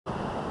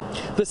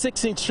The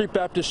 16th Street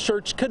Baptist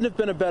Church couldn't have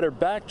been a better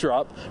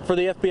backdrop for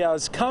the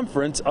FBI's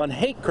conference on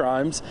hate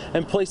crimes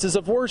and places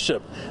of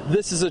worship.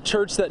 This is a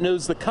church that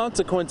knows the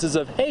consequences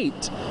of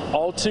hate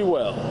all too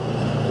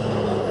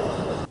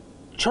well.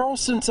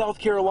 Charleston, South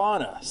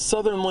Carolina,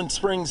 Sutherland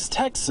Springs,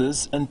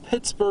 Texas, and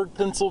Pittsburgh,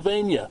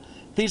 Pennsylvania.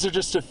 These are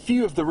just a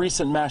few of the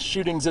recent mass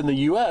shootings in the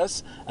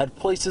U.S. at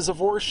places of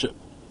worship.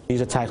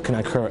 These attacks can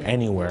occur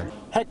anywhere.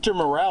 Hector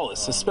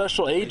Morales, a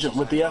special agent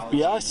with the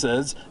FBI,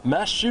 says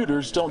mass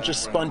shooters don't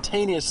just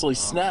spontaneously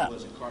snap.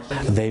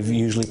 They've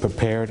usually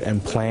prepared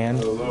and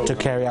planned to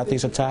carry out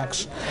these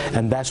attacks,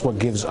 and that's what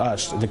gives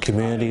us, the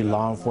community,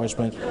 law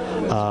enforcement,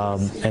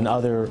 and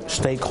other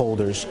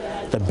stakeholders,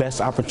 the best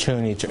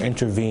opportunity to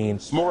intervene.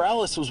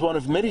 Morales was one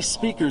of many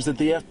speakers at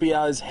the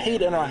FBI's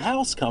Hate in Our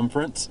House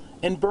conference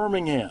in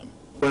Birmingham.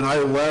 When I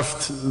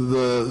left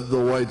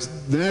the white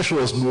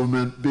nationalist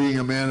movement, being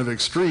a man of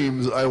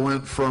extremes, I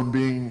went from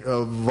being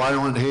a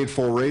violent,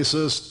 hateful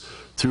racist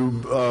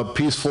to a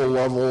peaceful,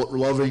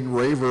 loving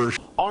raver.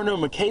 Arno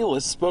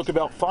Michaelis spoke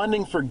about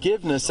finding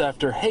forgiveness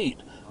after hate.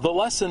 The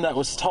lesson that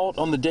was taught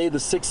on the day the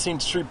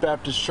 16th Street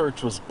Baptist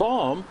Church was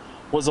bombed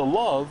was a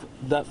love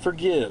that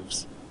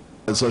forgives.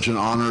 It's such an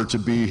honor to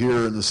be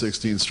here in the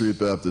 16th Street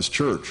Baptist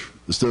Church,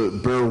 just to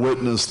bear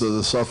witness to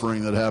the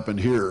suffering that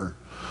happened here.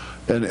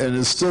 And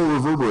it's still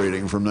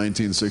reverberating from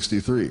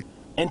 1963.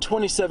 In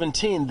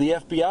 2017, the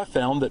FBI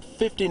found that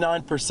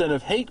 59%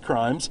 of hate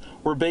crimes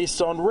were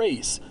based on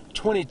race,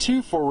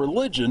 22% for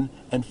religion,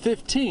 and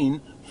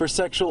 15% for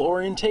sexual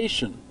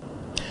orientation.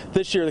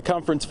 This year, the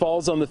conference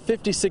falls on the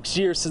 56th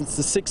year since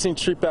the 16th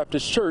Street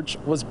Baptist Church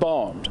was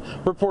bombed.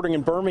 Reporting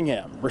in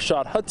Birmingham,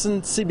 Rashad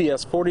Hudson,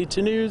 CBS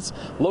 42 News,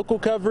 local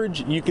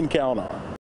coverage you can count on.